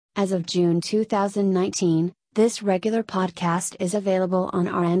As of June 2019, this regular podcast is available on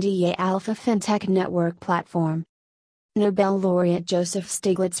our Andy Yeh Alpha fintech network platform. Nobel laureate Joseph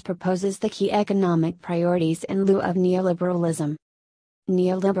Stiglitz proposes the key economic priorities in lieu of neoliberalism.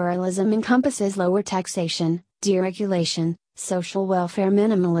 Neoliberalism encompasses lower taxation, deregulation, social welfare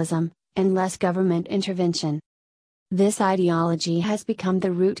minimalism, and less government intervention. This ideology has become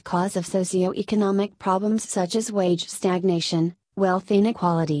the root cause of socio-economic problems such as wage stagnation, wealth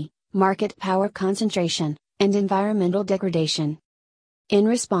inequality, market power concentration, and environmental degradation. In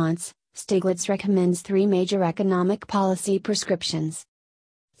response, Stiglitz recommends three major economic policy prescriptions.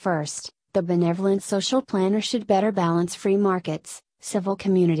 First, the benevolent social planner should better balance free markets, civil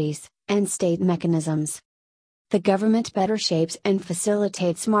communities, and state mechanisms. The government better shapes and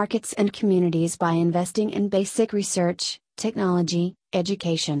facilitates markets and communities by investing in basic research, technology,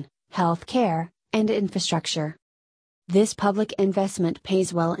 education, healthcare, and infrastructure. This public investment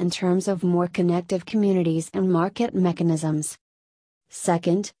pays well in terms of more connective communities and market mechanisms.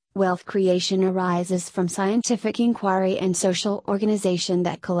 Second, wealth creation arises from scientific inquiry and social organization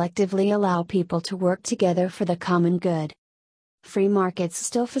that collectively allow people to work together for the common good. Free markets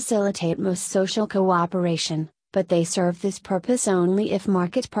still facilitate most social cooperation, but they serve this purpose only if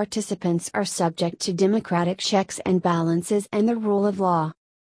market participants are subject to democratic checks and balances and the rule of law.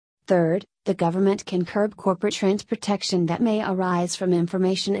 Third, the government can curb corporate trend protection that may arise from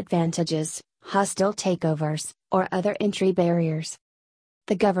information advantages, hostile takeovers, or other entry barriers.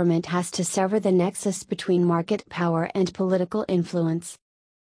 The government has to sever the nexus between market power and political influence.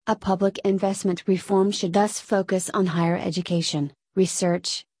 A public investment reform should thus focus on higher education,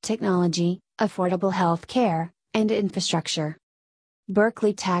 research, technology, affordable health care, and infrastructure.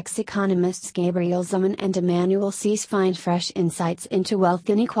 Berkeley tax economists Gabriel Zuman and Emmanuel Cease find fresh insights into wealth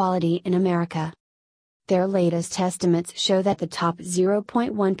inequality in America. Their latest estimates show that the top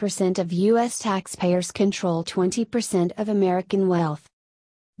 0.1% of U.S. taxpayers control 20% of American wealth.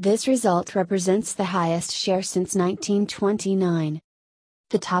 This result represents the highest share since 1929.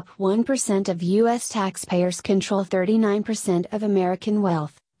 The top 1% of U.S. taxpayers control 39% of American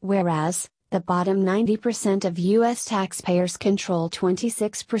wealth, whereas, the bottom 90% of U.S. taxpayers control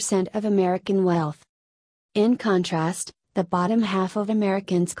 26% of American wealth. In contrast, the bottom half of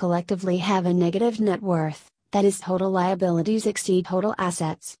Americans collectively have a negative net worth, that is, total liabilities exceed total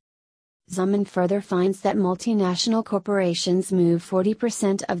assets. Zuman further finds that multinational corporations move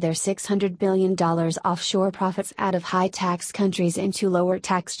 40% of their $600 billion offshore profits out of high-tax countries into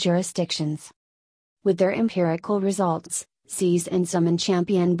lower-tax jurisdictions. With their empirical results, Cease and Zuman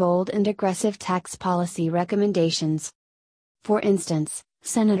champion bold and aggressive tax policy recommendations. For instance,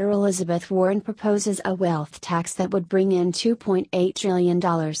 Senator Elizabeth Warren proposes a wealth tax that would bring in $2.8 trillion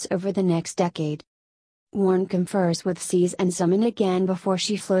over the next decade. Warren confers with Cease and Zuman again before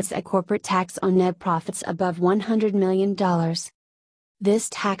she floats a corporate tax on net profits above $100 million. This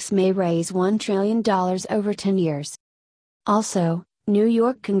tax may raise $1 trillion over 10 years. Also, New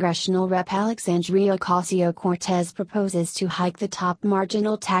York congressional rep Alexandria Ocasio-Cortez proposes to hike the top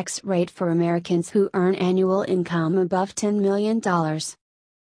marginal tax rate for Americans who earn annual income above $10 million.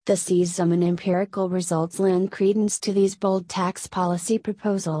 The Cease-Zuman empirical results lend credence to these bold tax policy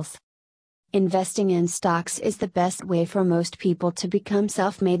proposals. Investing in stocks is the best way for most people to become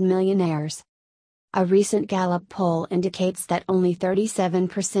self-made millionaires. A recent Gallup poll indicates that only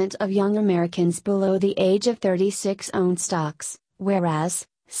 37% of young Americans below the age of 36 own stocks, whereas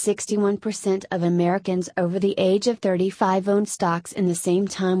 61% of Americans over the age of 35 own stocks in the same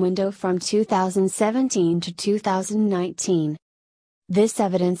time window from 2017 to 2019. This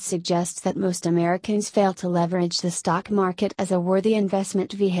evidence suggests that most Americans fail to leverage the stock market as a worthy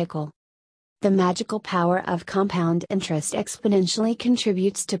investment vehicle. The magical power of compound interest exponentially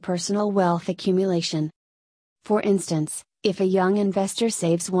contributes to personal wealth accumulation. For instance, if a young investor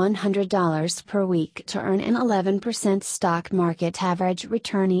saves $100 per week to earn an 11% stock market average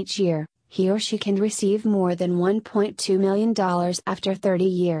return each year, he or she can receive more than $1.2 million after 30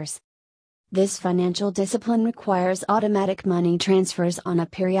 years. This financial discipline requires automatic money transfers on a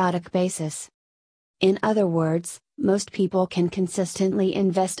periodic basis. In other words, most people can consistently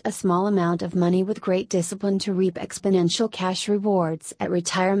invest a small amount of money with great discipline to reap exponential cash rewards at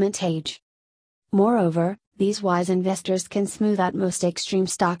retirement age. Moreover, these wise investors can smooth out most extreme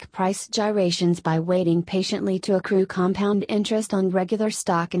stock price gyrations by waiting patiently to accrue compound interest on regular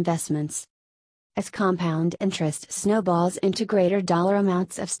stock investments. As compound interest snowballs into greater dollar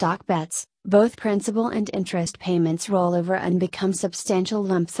amounts of stock bets, both principal and interest payments roll over and become substantial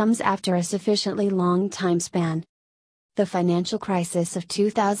lump sums after a sufficiently long time span. The financial crisis of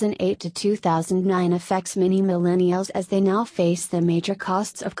 2008 to 2009 affects many millennials as they now face the major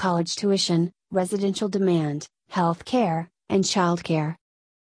costs of college tuition, residential demand, health care, and childcare.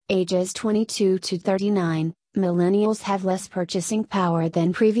 Ages 22 to 39, millennials have less purchasing power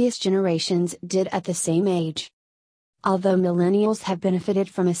than previous generations did at the same age. Although millennials have benefited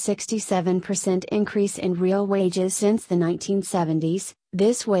from a 67% increase in real wages since the 1970s,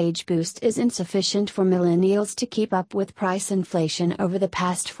 this wage boost is insufficient for millennials to keep up with price inflation over the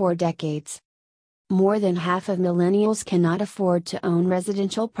past 4 decades. More than half of millennials cannot afford to own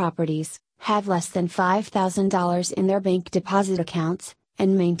residential properties, have less than $5,000 in their bank deposit accounts,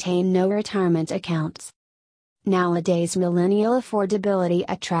 and maintain no retirement accounts. Nowadays, millennial affordability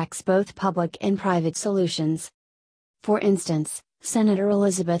attracts both public and private solutions. For instance, Senator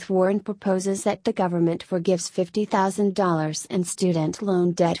Elizabeth Warren proposes that the government forgives $50,000 in student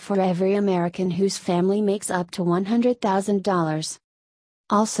loan debt for every American whose family makes up to $100,000.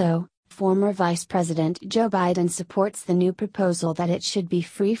 Also, former Vice President Joe Biden supports the new proposal that it should be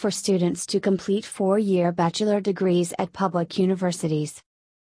free for students to complete 4-year bachelor degrees at public universities.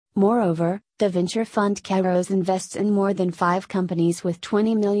 Moreover, the venture fund Curates invests in more than 5 companies with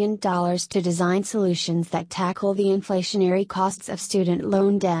 $20 million to design solutions that tackle the inflationary costs of student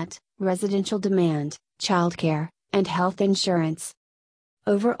loan debt, residential demand, childcare, and health insurance.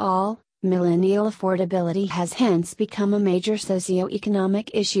 Overall, millennial affordability has hence become a major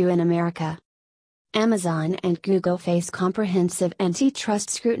socio-economic issue in America. Amazon and Google face comprehensive antitrust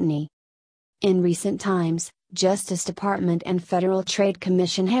scrutiny. In recent times, Justice Department and Federal Trade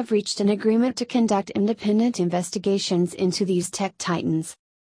Commission have reached an agreement to conduct independent investigations into these tech titans.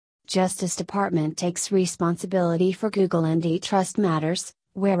 Justice Department takes responsibility for Google antitrust matters,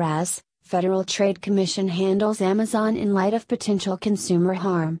 whereas Federal Trade Commission handles Amazon in light of potential consumer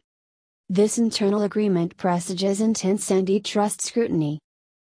harm. This internal agreement presages intense antitrust scrutiny.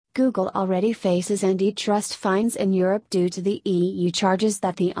 Google already faces antitrust fines in Europe due to the EU charges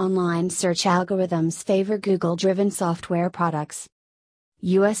that the online search algorithms favor Google-driven software products.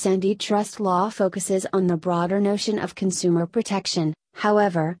 U.S. antitrust law focuses on the broader notion of consumer protection.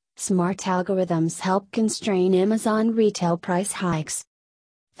 However, smart algorithms help constrain Amazon retail price hikes.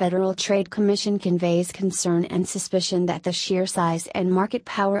 Federal Trade Commission conveys concern and suspicion that the sheer size and market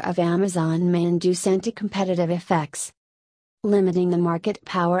power of Amazon may induce anti-competitive effects. Limiting the market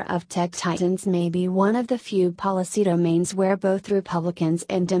power of tech titans may be one of the few policy domains where both Republicans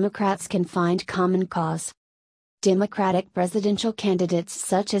and Democrats can find common cause. Democratic presidential candidates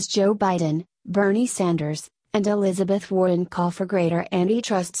such as Joe Biden, Bernie Sanders, and Elizabeth Warren call for greater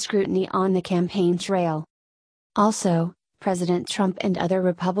antitrust scrutiny on the campaign trail. Also, President Trump and other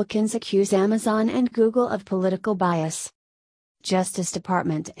Republicans accuse Amazon and Google of political bias. Justice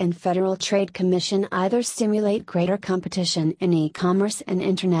Department and Federal Trade Commission either stimulate greater competition in e-commerce and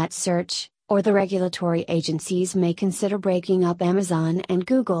internet search, or the regulatory agencies may consider breaking up Amazon and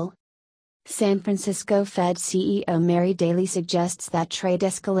Google. San Francisco Fed CEO Mary Daly suggests that trade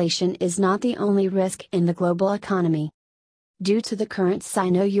escalation is not the only risk in the global economy. Due to the current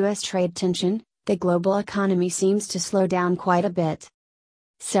Sino-US trade tension, the global economy seems to slow down quite a bit.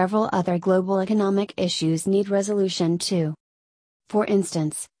 Several other global economic issues need resolution too. For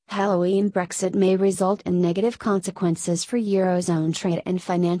instance, Halloween Brexit may result in negative consequences for Eurozone trade and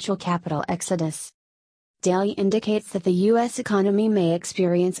financial capital exodus. Daly indicates that the U.S. economy may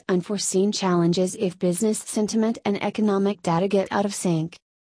experience unforeseen challenges if business sentiment and economic data get out of sync.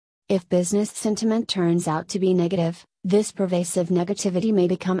 If business sentiment turns out to be negative, this pervasive negativity may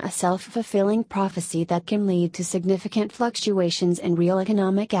become a self-fulfilling prophecy that can lead to significant fluctuations in real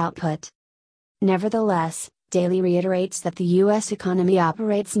economic output. Nevertheless, Daly reiterates that the U.S. economy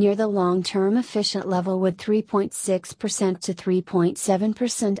operates near the long-term efficient level with 3.6% to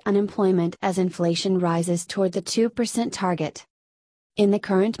 3.7% unemployment as inflation rises toward the 2% target. In the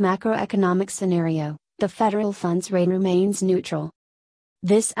current macroeconomic scenario, the federal funds rate remains neutral.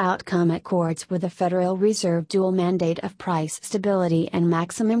 This outcome accords with the Federal Reserve dual mandate of price stability and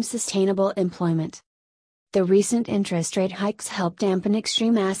maximum sustainable employment. The recent interest rate hikes help dampen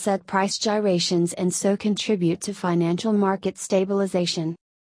extreme asset price gyrations and so contribute to financial market stabilization.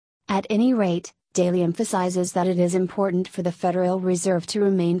 At any rate, Daly emphasizes that it is important for the Federal Reserve to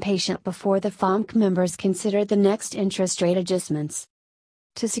remain patient before the FOMC members consider the next interest rate adjustments.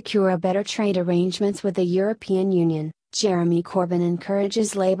 To secure better trade arrangements with the European Union, Jeremy Corbyn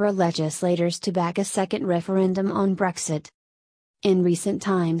encourages Labour legislators to back a second referendum on Brexit. In recent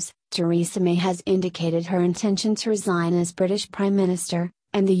times, Theresa May has indicated her intention to resign as British Prime Minister,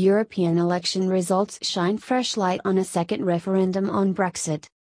 and the European election results shine fresh light on a second referendum on Brexit.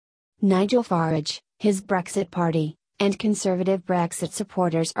 Nigel Farage, his Brexit Party, and conservative Brexit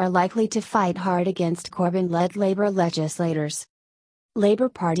supporters are likely to fight hard against Corbyn-led Labour legislators. Labour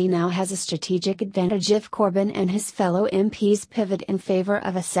Party now has a strategic advantage if Corbyn and his fellow MPs pivot in favour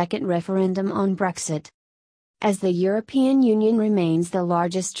of a second referendum on Brexit. As the European Union remains the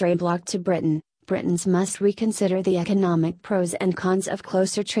largest trade bloc to Britain, Britons must reconsider the economic pros and cons of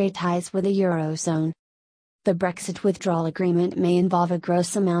closer trade ties with the Eurozone. The Brexit withdrawal agreement may involve a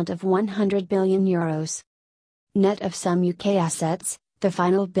gross amount of €100 billion. Net of some UK assets, the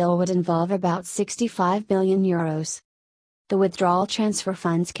final bill would involve about €65 billion. The withdrawal transfer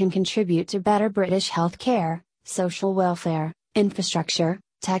funds can contribute to better British healthcare, social welfare, infrastructure,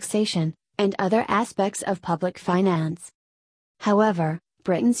 taxation, and other aspects of public finance. However,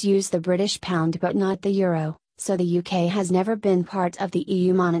 Britons use the British pound but not the euro, so the UK has never been part of the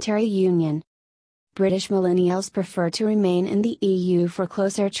EU monetary union. British millennials prefer to remain in the EU for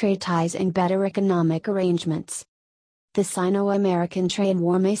closer trade ties and better economic arrangements. The Sino-American trade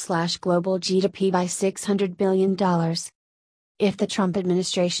war may slash global GDP by $600 billion. If the Trump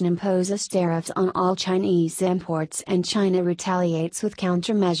administration imposes tariffs on all Chinese imports and China retaliates with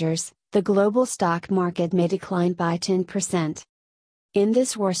countermeasures, the global stock market may decline by 10%. In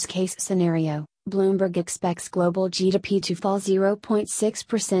this worst-case scenario, Bloomberg expects global GDP to fall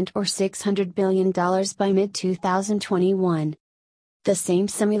 0.6% or $600 billion by mid-2021. The same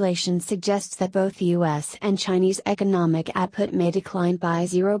simulation suggests that both US and Chinese economic output may decline by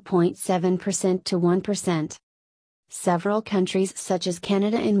 0.7% to 1%. Several countries such as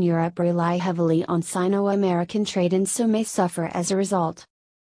Canada and Europe rely heavily on Sino-American trade and so may suffer as a result.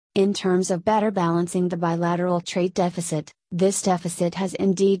 In terms of better balancing the bilateral trade deficit, this deficit has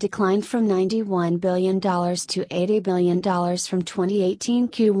indeed declined from $91 billion to $80 billion from 2018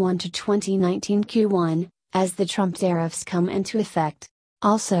 Q1 to 2019 Q1, as the Trump tariffs come into effect.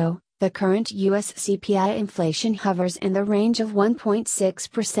 Also, the current US CPI inflation hovers in the range of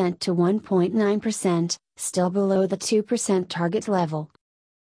 1.6% to 1.9%, still below the 2% target level.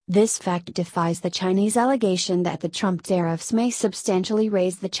 This fact defies the Chinese allegation that the Trump tariffs may substantially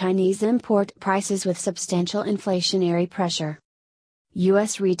raise the Chinese import prices with substantial inflationary pressure.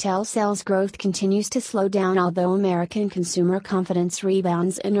 U.S. retail sales growth continues to slow down although American consumer confidence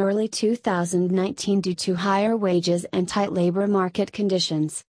rebounds in early 2019 due to higher wages and tight labor market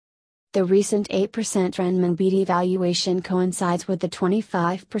conditions. The recent 8% renminbi devaluation coincides with the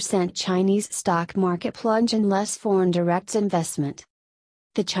 25% Chinese stock market plunge and less foreign direct investment.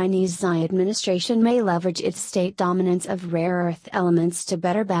 The Chinese Xi administration may leverage its state dominance of rare earth elements to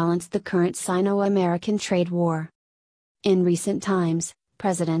better balance the current Sino-American trade war. In recent times,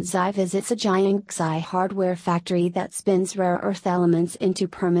 President Xi visits a Jiangxi hardware factory that spins rare earth elements into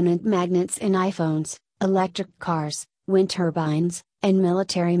permanent magnets in iPhones, electric cars, wind turbines, and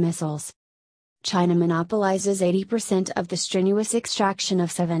military missiles. China monopolizes 80% of the strenuous extraction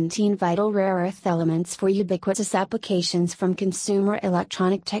of 17 vital rare earth elements for ubiquitous applications from consumer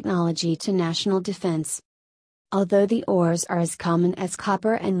electronic technology to national defense. Although the ores are as common as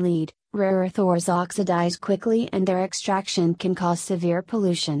copper and lead, rare earth ores oxidize quickly and their extraction can cause severe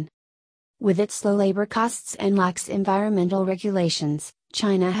pollution. With its low labor costs and lax environmental regulations,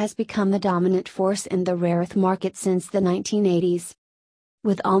 China has become the dominant force in the rare earth market since the 1980s.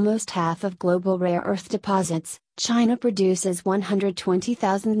 With almost half of global rare earth deposits, China produces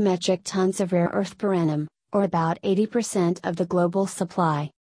 120,000 metric tons of rare earth per annum, or about 80% of the global supply.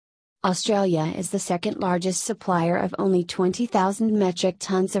 Australia is the second largest supplier of only 20,000 metric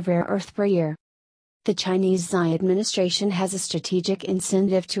tons of rare earth per year. The Chinese Xi administration has a strategic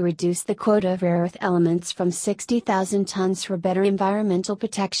incentive to reduce the quota of rare earth elements from 60,000 tons for better environmental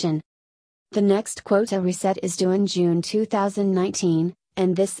protection. The next quota reset is due in June 2019.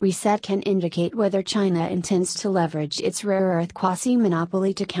 And this reset can indicate whether China intends to leverage its rare earth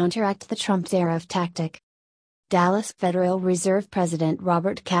quasi-monopoly to counteract the Trump tariff tactic. Dallas Federal Reserve President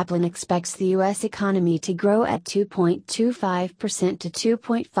Robert Kaplan expects the U.S. economy to grow at 2.25% to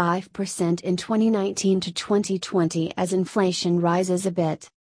 2.5% in 2019 to 2020 as inflation rises a bit.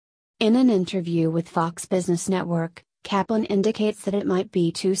 In an interview with Fox Business Network, Kaplan indicates that it might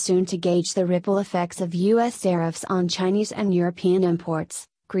be too soon to gauge the ripple effects of U.S. tariffs on Chinese and European imports,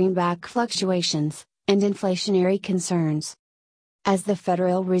 greenback fluctuations, and inflationary concerns. As the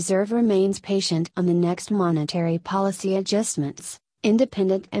Federal Reserve remains patient on the next monetary policy adjustments,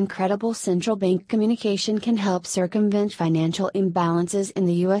 independent and credible central bank communication can help circumvent financial imbalances in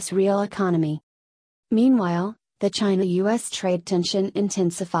the U.S. real economy. Meanwhile, the China-U.S. trade tension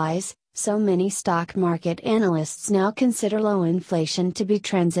intensifies. So many stock market analysts now consider low inflation to be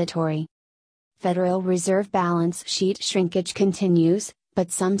transitory. Federal Reserve balance sheet shrinkage continues,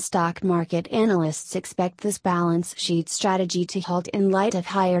 but some stock market analysts expect this balance sheet strategy to halt in light of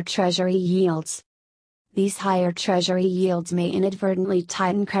higher Treasury yields. These higher Treasury yields may inadvertently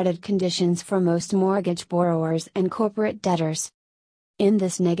tighten credit conditions for most mortgage borrowers and corporate debtors. In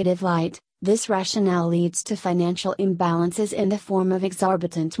this negative light, this rationale leads to financial imbalances in the form of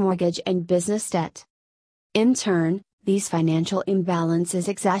exorbitant mortgage and business debt. In turn, these financial imbalances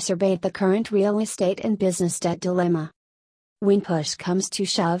exacerbate the current real estate and business debt dilemma. When push comes to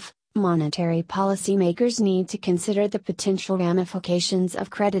shove, monetary policymakers need to consider the potential ramifications of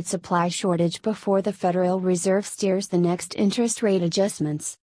credit supply shortage before the Federal Reserve steers the next interest rate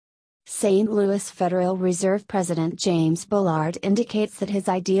adjustments. St. Louis Federal Reserve President James Bullard indicates that his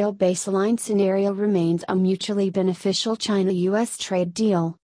ideal baseline scenario remains a mutually beneficial China-US trade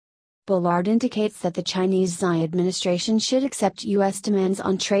deal. Bullard indicates that the Chinese Xi administration should accept U.S. demands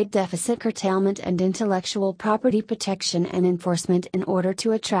on trade deficit curtailment and intellectual property protection and enforcement in order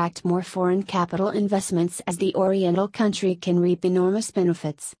to attract more foreign capital investments, as the Oriental country can reap enormous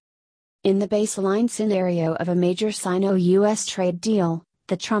benefits. In the baseline scenario of a major Sino-U.S. trade deal,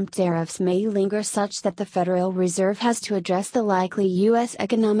 the Trump tariffs may linger such that the Federal Reserve has to address the likely U.S.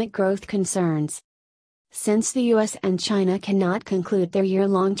 economic growth concerns. Since the US and China cannot conclude their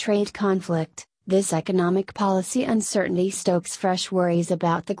year-long trade conflict, this economic policy uncertainty stokes fresh worries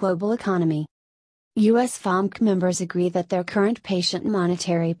about the global economy. US FOMC members agree that their current patient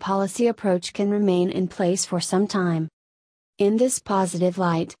monetary policy approach can remain in place for some time. In this positive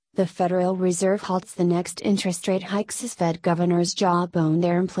light, the Federal Reserve halts the next interest rate hikes as Fed governors jawbone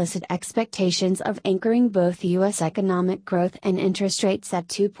their implicit expectations of anchoring both U.S. economic growth and interest rates at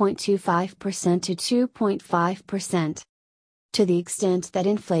 2.25% to 2.5%. To the extent that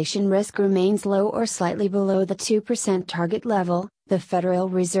inflation risk remains low or slightly below the 2% target level, the Federal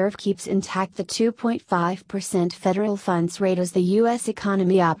Reserve keeps intact the 2.5% federal funds rate as the U.S.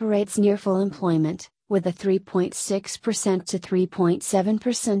 economy operates near full employment, with a 3.6% to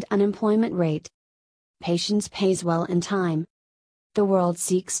 3.7% unemployment rate. Patience pays well in time. The world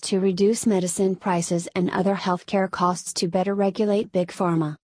seeks to reduce medicine prices and other healthcare costs to better regulate Big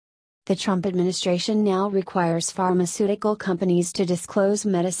Pharma. The Trump administration now requires pharmaceutical companies to disclose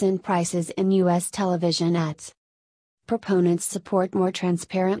medicine prices in U.S. television ads. Proponents support more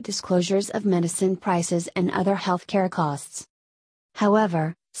transparent disclosures of medicine prices and other healthcare costs.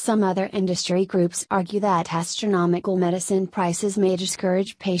 However, some other industry groups argue that astronomical medicine prices may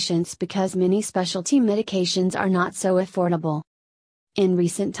discourage patients because many specialty medications are not so affordable. In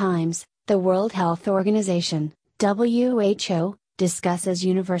recent times, the World Health Organization, WHO, discusses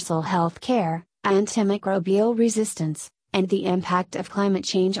universal health care, antimicrobial resistance, and the impact of climate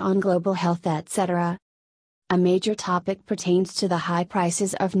change on global health, etc. A major topic pertains to the high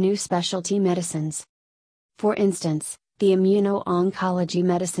prices of new specialty medicines. For instance, the immuno-oncology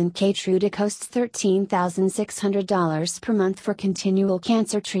medicine Keytruda costs $13,600 per month for continual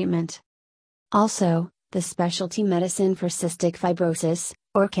cancer treatment. Also, the specialty medicine for cystic fibrosis,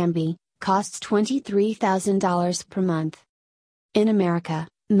 Orkambi, costs $23,000 per month. In America,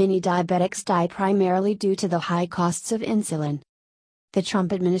 many diabetics die primarily due to the high costs of insulin. The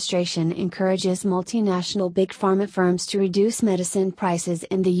Trump administration encourages multinational big pharma firms to reduce medicine prices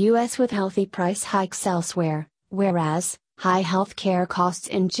in the U.S. with healthy price hikes elsewhere, whereas high healthcare costs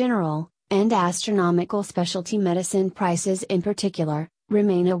in general, and astronomical specialty medicine prices in particular,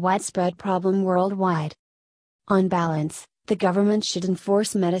 remain a widespread problem worldwide. On balance, the government should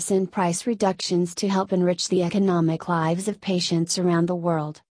enforce medicine price reductions to help enrich the economic lives of patients around the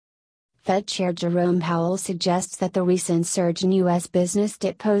world. Fed Chair Jerome Powell suggests that the recent surge in U.S. business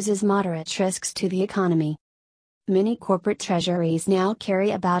debt poses moderate risks to the economy. Many corporate treasuries now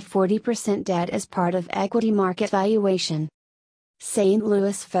carry about 40% debt as part of equity market valuation. St.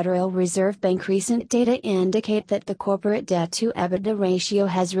 Louis Federal Reserve Bank recent data indicate that the corporate debt to EBITDA ratio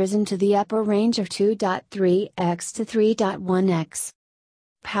has risen to the upper range of 2.3x to 3.1x.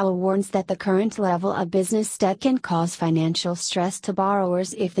 Powell warns that the current level of business debt can cause financial stress to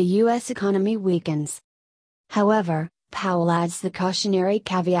borrowers if the U.S. economy weakens. However, Powell adds the cautionary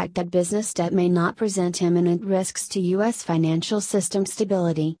caveat that business debt may not present imminent risks to U.S. financial system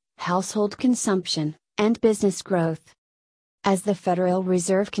stability, household consumption, and business growth. As the Federal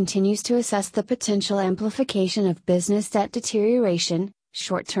Reserve continues to assess the potential amplification of business debt deterioration,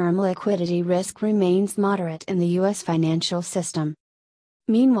 short-term liquidity risk remains moderate in the U.S. financial system.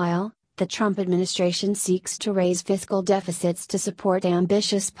 Meanwhile, the Trump administration seeks to raise fiscal deficits to support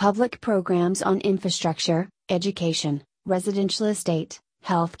ambitious public programs on infrastructure, education, residential estate,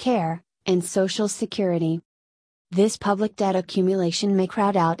 health care, and social security. This public debt accumulation may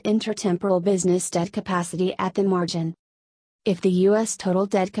crowd out intertemporal business debt capacity at the margin. If the U.S. total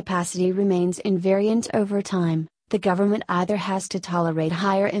debt capacity remains invariant over time, the government either has to tolerate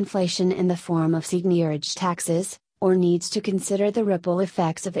higher inflation in the form of seigniorage taxes, or needs to consider the ripple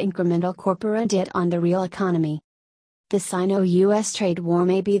effects of incremental corporate debt on the real economy. The Sino-US trade war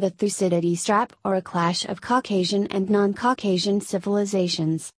may be the Thucydides trap or a clash of Caucasian and non-Caucasian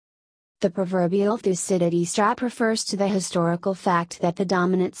civilizations. The proverbial Thucydides trap refers to the historical fact that the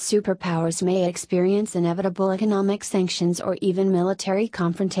dominant superpowers may experience inevitable economic sanctions or even military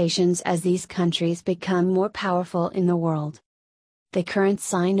confrontations as these countries become more powerful in the world. The current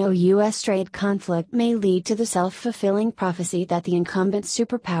Sino-US trade conflict may lead to the self-fulfilling prophecy that the incumbent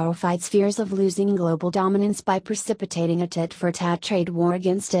superpower fights fears of losing global dominance by precipitating a tit-for-tat trade war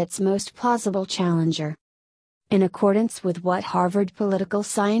against its most plausible challenger. In accordance with what Harvard political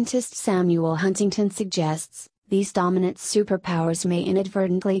scientist Samuel Huntington suggests, these dominant superpowers may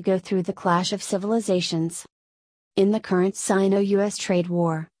inadvertently go through the clash of civilizations. In the current Sino-US trade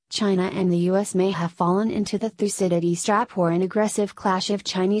war, China and the US may have fallen into the Thucydides trap or an aggressive clash of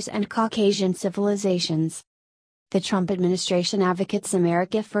Chinese and Caucasian civilizations. The Trump administration advocates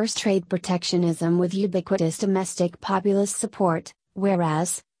America First trade protectionism with ubiquitous domestic populist support,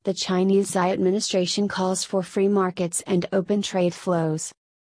 whereas, the Chinese Xi administration calls for free markets and open trade flows.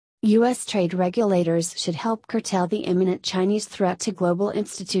 U.S. trade regulators should help curtail the imminent Chinese threat to global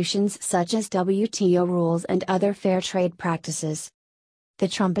institutions such as WTO rules and other fair trade practices. The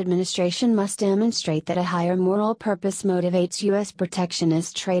Trump administration must demonstrate that a higher moral purpose motivates U.S.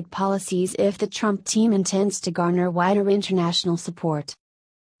 protectionist trade policies if the Trump team intends to garner wider international support.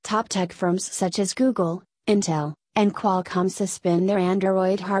 Top tech firms such as Google, Intel, and Qualcomm suspend their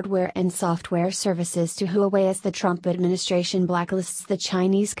Android hardware and software services to Huawei as the Trump administration blacklists the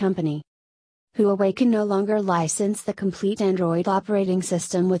Chinese company. Huawei can no longer license the complete Android operating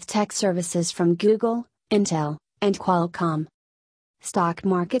system with tech services from Google, Intel, and Qualcomm. Stock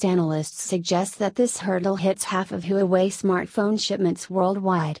market analysts suggest that this hurdle hits half of Huawei smartphone shipments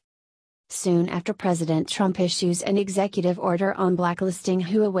worldwide. Soon after President Trump issues an executive order on blacklisting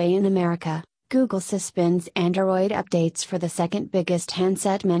Huawei in America, Google suspends Android updates for the second biggest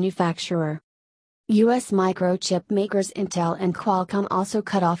handset manufacturer. U.S. microchip makers Intel and Qualcomm also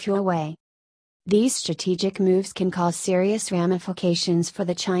cut off Huawei. These strategic moves can cause serious ramifications for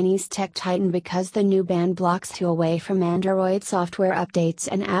the Chinese tech titan because the new ban blocks Huawei from Android software updates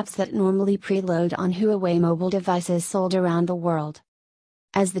and apps that normally preload on Huawei mobile devices sold around the world.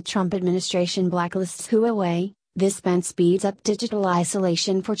 As the Trump administration blacklists Huawei, this ban speeds up digital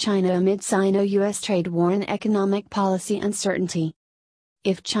isolation for China amid Sino-US trade war and economic policy uncertainty.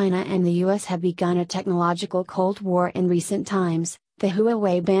 If China and the US have begun a technological Cold War in recent times, the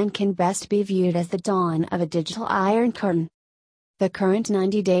Huawei ban can best be viewed as the dawn of a digital Iron Curtain. The current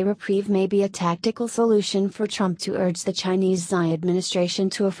 90-day reprieve may be a tactical solution for Trump to urge the Chinese Xi administration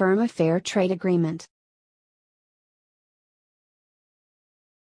to affirm a fair trade agreement.